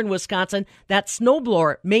winter in Wisconsin. That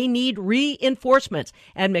snowblower may need reinforcements,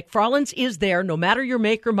 and McFarland's is there. No matter your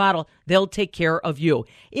make or model, they'll take care of you.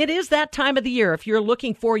 It is that time of the year if you're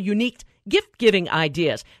looking for unique gift-giving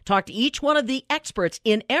ideas. Talk to each one of the experts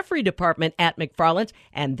in every department at McFarland's,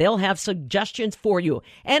 and they'll have suggestions for you.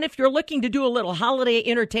 And if you're looking to do a little holiday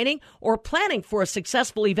entertaining or planning for a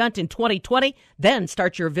successful event in 2020, then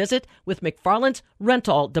start your visit with McFarland's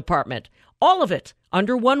Rental Department. All of it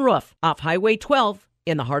under one roof off Highway 12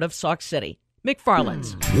 in the heart of Sauk City.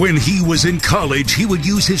 McFarland's. When he was in college, he would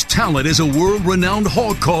use his talent as a world-renowned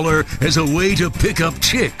hog caller as a way to pick up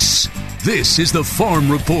chicks. This is the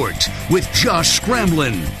Farm Report with Josh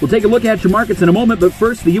Scramlin. We'll take a look at your markets in a moment, but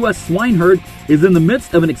first, the U.S. swine herd is in the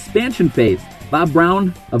midst of an expansion phase. Bob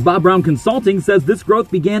Brown of Bob Brown Consulting says this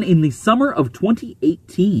growth began in the summer of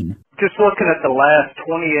 2018. Just looking at the last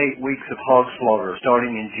 28 weeks of hog slaughter,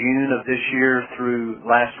 starting in June of this year through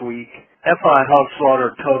last week, FI hog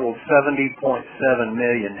slaughter totaled 70.7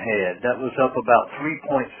 million head. That was up about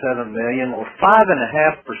 3.7 million, or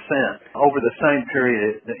 5.5% over the same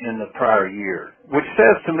period in the prior year, which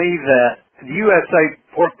says to me that the USA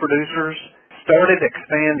pork producers started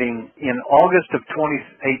expanding in August of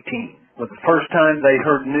 2018. Was the first time they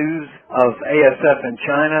heard news of ASF in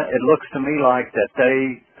China. It looks to me like that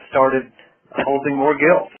they started holding more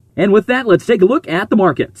gilt. And with that, let's take a look at the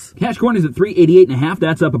markets. Cash corn is at $3.88.5.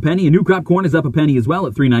 That's up a penny. And new crop corn is up a penny as well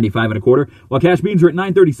at $3.95 1/4. While cash beans are at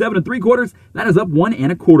 $9.37 3/4. That is up 1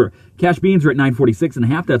 1/4. Cash beans are at $9.46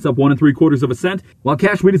 1/2. That's up 1 3/4 cents. While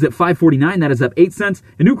cash wheat is at $5.49. That is up 8 cents.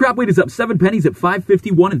 And new crop wheat is up 7 pennies at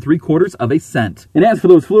 $5.51 3/4 cents. And as for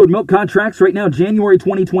those fluid milk contracts, right now January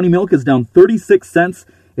 2020 milk is down 36 cents.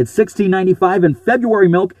 It's $16.95, and February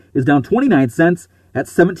milk is down 29 cents. At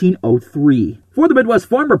 $17.03. For the Midwest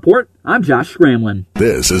Farm Report, I'm Josh Scramlin.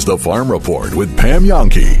 This is the Farm Report with Pam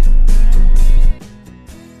Yankee.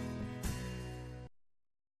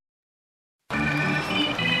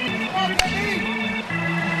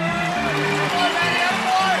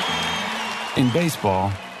 In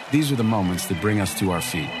baseball, these are the moments that bring us to our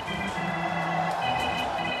feet.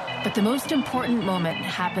 But the most important moment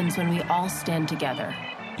happens when we all stand together.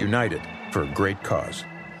 United for a great cause.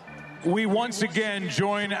 We once again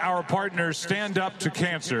join our partners Stand Up to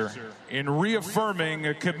Cancer in reaffirming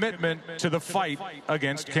a commitment to the fight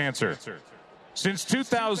against cancer. Since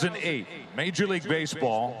 2008, Major League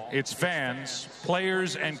Baseball, its fans,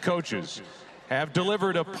 players, and coaches have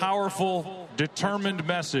delivered a powerful, determined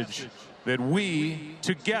message that we,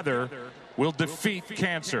 together, will defeat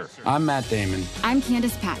cancer. I'm Matt Damon. I'm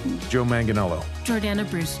Candace Patton. Joe Manganiello. Jordana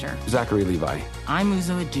Brewster. Zachary Levi. I'm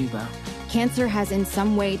Uzo Aduba. Cancer has in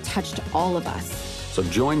some way touched all of us. So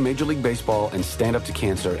join Major League Baseball and Stand Up to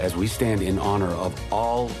Cancer as we stand in honor of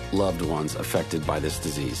all loved ones affected by this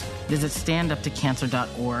disease. Visit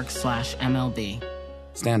standuptocancer.org/MLB.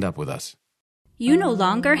 Stand up with us. You no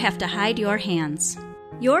longer have to hide your hands.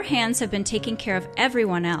 Your hands have been taking care of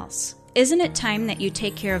everyone else. Isn't it time that you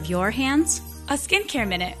take care of your hands? A skincare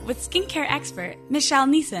minute with skincare expert Michelle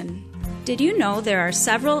Neeson. Did you know there are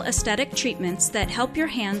several aesthetic treatments that help your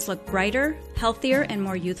hands look brighter, healthier, and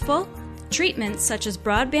more youthful? Treatments such as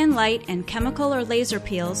broadband light and chemical or laser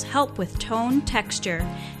peels help with tone, texture,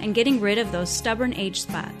 and getting rid of those stubborn age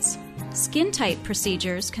spots. Skin tight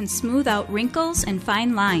procedures can smooth out wrinkles and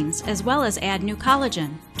fine lines, as well as add new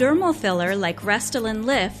collagen. Dermal filler like Restylane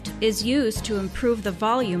Lift is used to improve the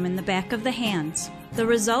volume in the back of the hands. The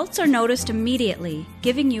results are noticed immediately,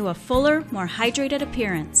 giving you a fuller, more hydrated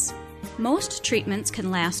appearance. Most treatments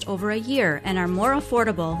can last over a year and are more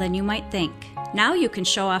affordable than you might think. Now you can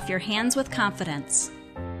show off your hands with confidence.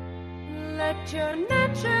 Let your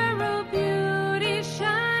natural beauty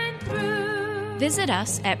shine through. Visit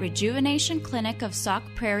us at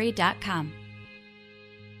rejuvenationclinicofsaukprairie.com.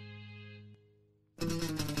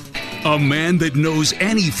 A man that knows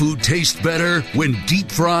any food tastes better when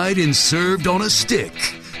deep fried and served on a stick.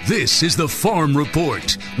 This is the Farm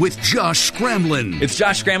Report with Josh Scramlin. It's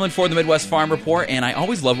Josh Scramlin for the Midwest Farm Report, and I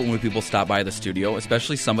always love it when people stop by the studio,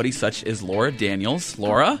 especially somebody such as Laura Daniels.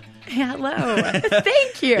 Laura? Hello.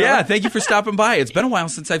 Thank you. Yeah, thank you for stopping by. It's been a while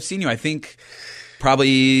since I've seen you. I think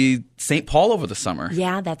probably St. Paul over the summer.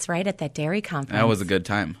 Yeah, that's right, at that dairy conference. That was a good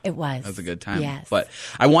time. It was. That was a good time. Yes. But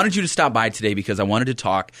I wanted you to stop by today because I wanted to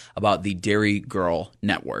talk about the Dairy Girl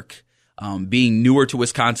Network. Being newer to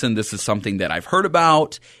Wisconsin, this is something that I've heard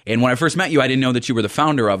about. And when I first met you, I didn't know that you were the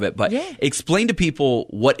founder of it. But explain to people,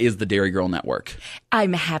 what is the Dairy Girl Network?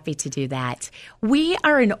 I'm happy to do that. We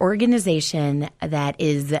are an organization that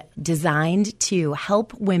is designed to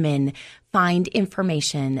help women find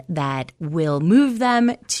information that will move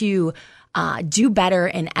them to do better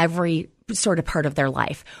in every sort of part of their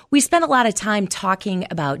life. We spend a lot of time talking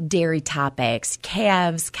about dairy topics,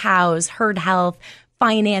 calves, cows, herd health,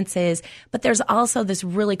 finances, but there's also this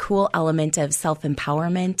really cool element of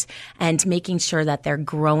self-empowerment and making sure that they're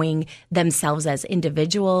growing themselves as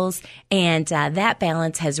individuals. And that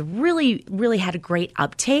balance has really, really had a great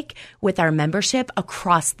uptake with our membership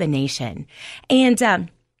across the nation. And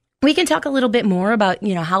we can talk a little bit more about,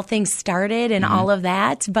 how things started and all of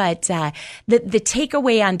that. But the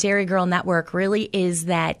takeaway on Dairy Girl Network really is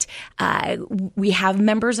that we have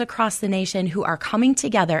members across the nation who are coming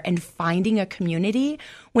together and finding a community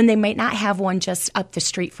when they might not have one just up the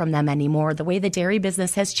street from them anymore. The way the dairy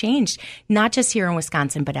business has changed, not just here in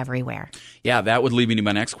Wisconsin, but everywhere. Yeah, that would lead me to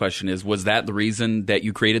my next question was that the reason that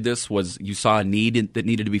you created this? Was you saw a need that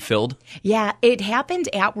needed to be filled? Yeah, it happened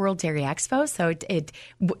at World Dairy Expo. So it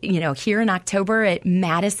here in October at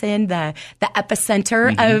Madison, the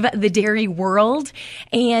epicenter of the dairy world.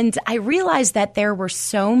 And I realized that there were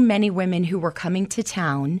so many women who were coming to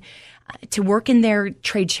town to work in their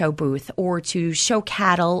trade show booth or to show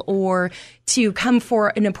cattle or to come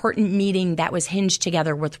for an important meeting that was hinged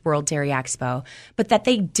together with World Dairy Expo, but that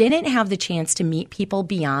they didn't have the chance to meet people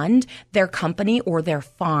beyond their company or their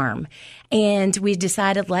farm. And we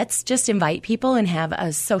decided, let's just invite people and have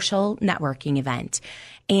a social networking event.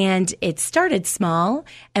 And it started small,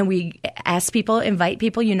 and we asked people, invite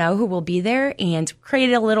people who will be there, and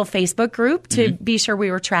created a little Facebook group to be sure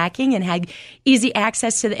we were tracking and had easy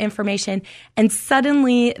access to the information. And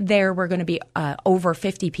suddenly there were going to be over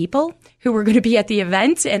 50 people who were going to be at the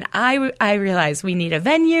event. And I realized we need a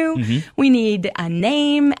venue, we need a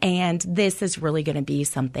name, and this is really going to be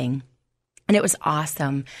something. And it was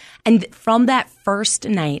awesome. And from that first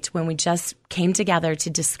night when we just came together to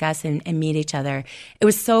discuss and meet each other, it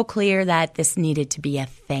was so clear that this needed to be a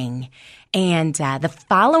thing. And the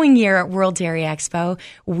following year at World Dairy Expo,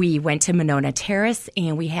 we went to Monona Terrace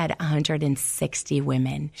and we had 160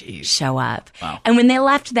 women show up. Wow. And when they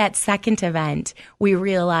left that second event, we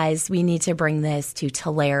realized we need to bring this to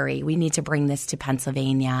Tulare. We need to bring this to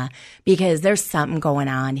Pennsylvania because there's something going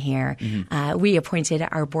on here. We appointed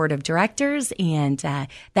our board of directors, and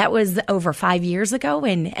that was over 5 years ago.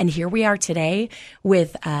 And here we are today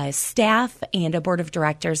with staff and a board of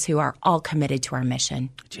directors who are all committed to our mission.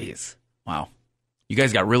 Jeez. Wow. You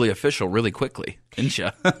guys got really official really quickly, didn't you?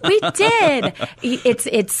 We did.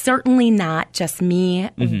 It's certainly not just me.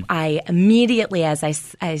 I immediately, as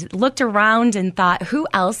I looked around and thought, who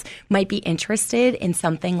else might be interested in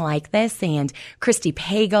something like this? And Christy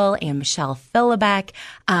Pagel and Michelle Philibek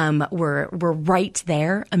were right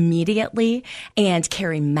there immediately. And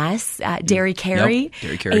Carrie Mess, Dairy Carrie.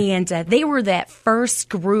 Dairy Carrie. And they were that first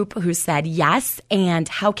group who said yes, and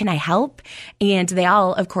how can I help? And they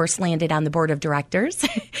all, of course, landed on the board of directors.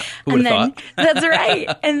 Who would have thought? That's right.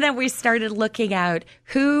 And then we started looking out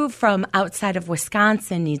who from outside of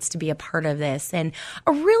Wisconsin needs to be a part of this. And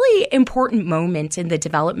a really important moment in the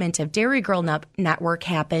development of Dairy Girl Network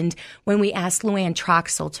happened when we asked Luann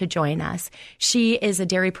Troxel to join us. She is a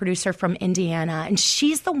dairy producer from Indiana, and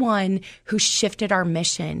she's the one who shifted our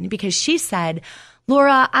mission because she said,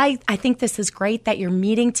 Laura, I think this is great that you're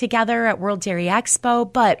meeting together at World Dairy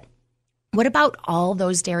Expo, but what about all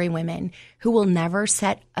those dairy women who will never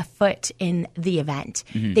set a foot in the event?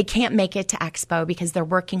 They can't make it to Expo because they're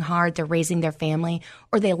working hard, they're raising their family,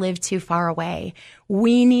 or they live too far away.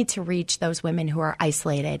 We need to reach those women who are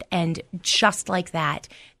isolated. And just like that,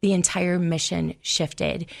 the entire mission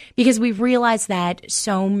shifted because we've realized that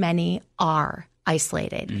so many are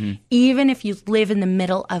isolated. Even if you live in the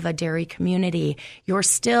middle of a dairy community, you're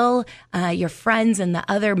still, your friends and the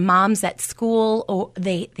other moms at school,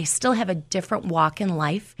 they still have a different walk in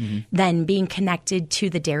life than being connected to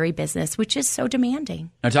the dairy business, which is so demanding.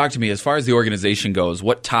 Now talk to me, as far as the organization goes,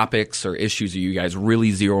 what topics or issues are you guys really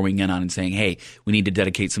zeroing in on and saying, hey, we need to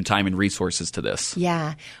dedicate some time and resources to this?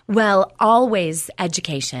 Yeah. Well, always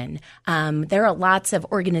education. There are lots of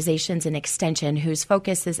organizations in Extension whose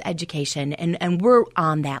focus is education, and we're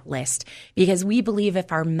on that list because we believe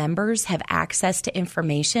if our members have access to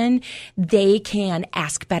information, they can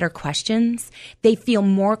ask better questions. They feel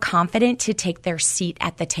more confident to take their seat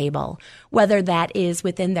at the table, whether that is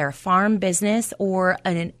within their farm business or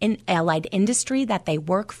an allied industry that they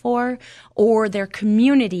work for, or their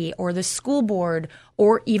community or the school board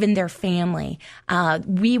or even their family.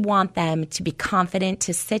 We want them to be confident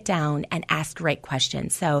to sit down and ask great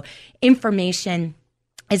questions. So information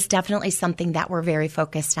is definitely something that we're very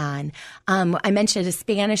focused on. I mentioned a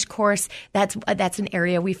Spanish course. That's an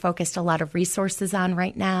area we focused a lot of resources on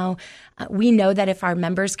right now. We know that if our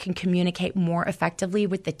members can communicate more effectively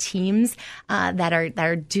with the teams that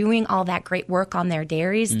are doing all that great work on their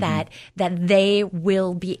dairies, that they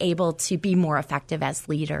will be able to be more effective as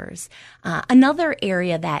leaders. Another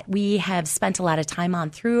area that we have spent a lot of time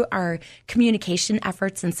on through our communication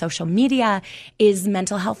efforts and social media is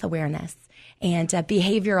mental health awareness. And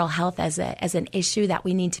behavioral health as an issue that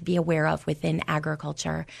we need to be aware of within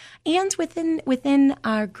agriculture and within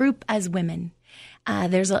our group as women.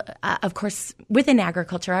 There's of course, within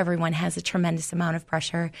agriculture, everyone has a tremendous amount of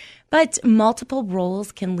pressure, but multiple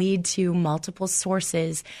roles can lead to multiple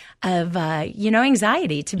sources of,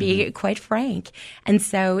 anxiety, to be quite frank. And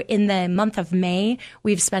so in the month of May,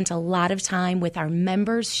 we've spent a lot of time with our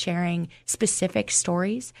members sharing specific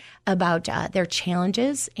stories about their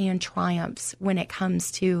challenges and triumphs when it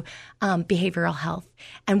comes to behavioral health.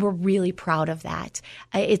 And we're really proud of that.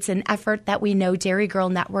 It's an effort that we know Dairy Girl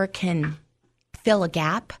Network can fill a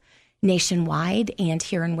gap nationwide, and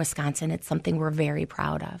here in Wisconsin, it's something we're very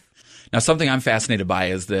proud of. Now, something I'm fascinated by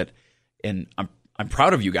is that, and I'm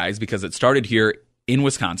proud of you guys because it started here in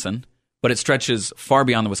Wisconsin, but it stretches far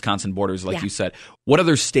beyond the Wisconsin borders, like you said. What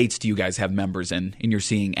other states do you guys have members in, and you're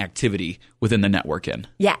seeing activity within the network in?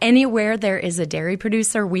 Yeah, anywhere there is a dairy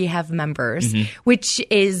producer, we have members, which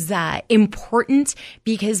is important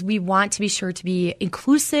because we want to be sure to be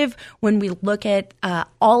inclusive when we look at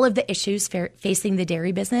all of the issues facing the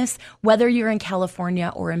dairy business, whether you're in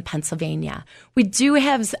California or in Pennsylvania. We do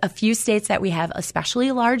have a few states that we have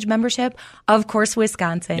especially large membership. Of course,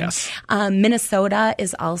 Wisconsin. Yes. Minnesota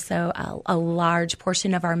is also a large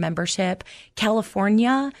portion of our membership.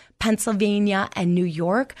 California, Pennsylvania, and New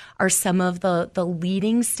York are some of the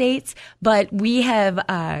leading states, but we have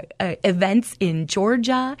events in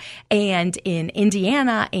Georgia and in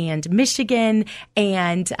Indiana and Michigan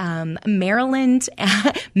and Maryland,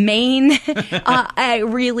 Maine.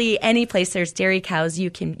 Really, any place there's dairy cows, you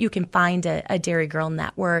can find a Dairy Girl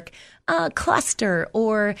Network cluster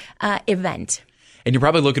or event. And you're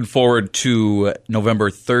probably looking forward to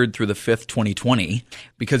November 3rd through the 5th, 2020,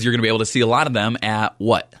 because you're going to be able to see a lot of them at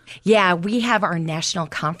what? Yeah, we have our national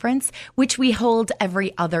conference, which we hold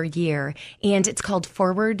every other year, and it's called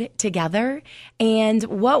Forward Together. And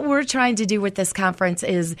what we're trying to do with this conference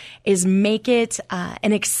is make it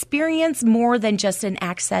an experience more than just an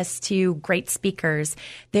access to great speakers.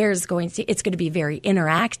 It's going to be very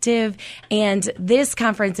interactive, and this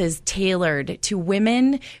conference is tailored to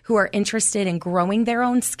women who are interested in growing their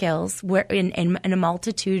own skills in a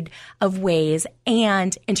multitude of ways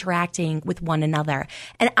and interacting with one another.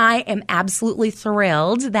 And I am absolutely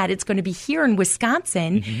thrilled that it's going to be here in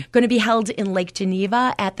Wisconsin, going to be held in Lake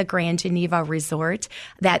Geneva at the Grand Geneva Resort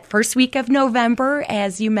that first week of November,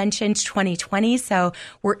 as you mentioned, 2020. So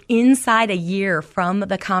we're inside a year from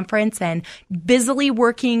the conference and busily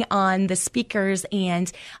working on the speakers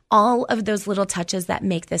and all of those little touches that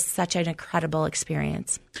make this such an incredible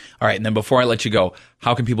experience. All right, and then before I let you go,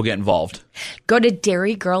 how can people get involved? Go to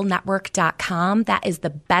dairygirlnetwork.com. That is the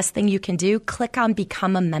best thing you can do. Click on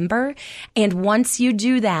Become a Member. And once you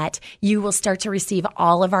do that, you will start to receive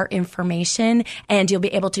all of our information, and you'll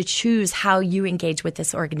be able to choose how you engage with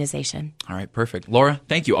this organization. All right, perfect. Laura,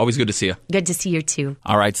 thank you. Always good to see you. Good to see you, too.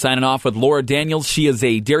 All right, signing off with Laura Daniels. She is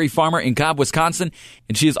a dairy farmer in Cobb, Wisconsin,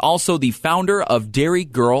 and she is also the founder of Dairy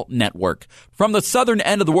Girl Network. From the southern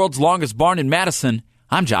end of the world's longest barn in Madison,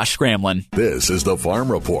 I'm Josh Scramlin. This is the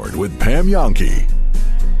Farm Report with Pam Yonke.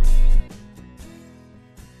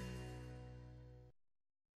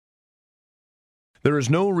 There is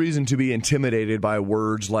no reason to be intimidated by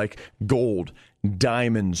words like gold,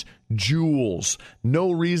 diamonds, jewels.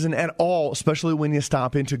 No reason at all, especially when you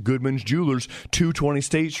stop into Goodman's Jewelers, 220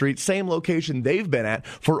 State Street, same location they've been at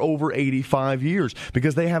for over 85 years,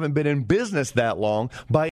 because they haven't been in business that long by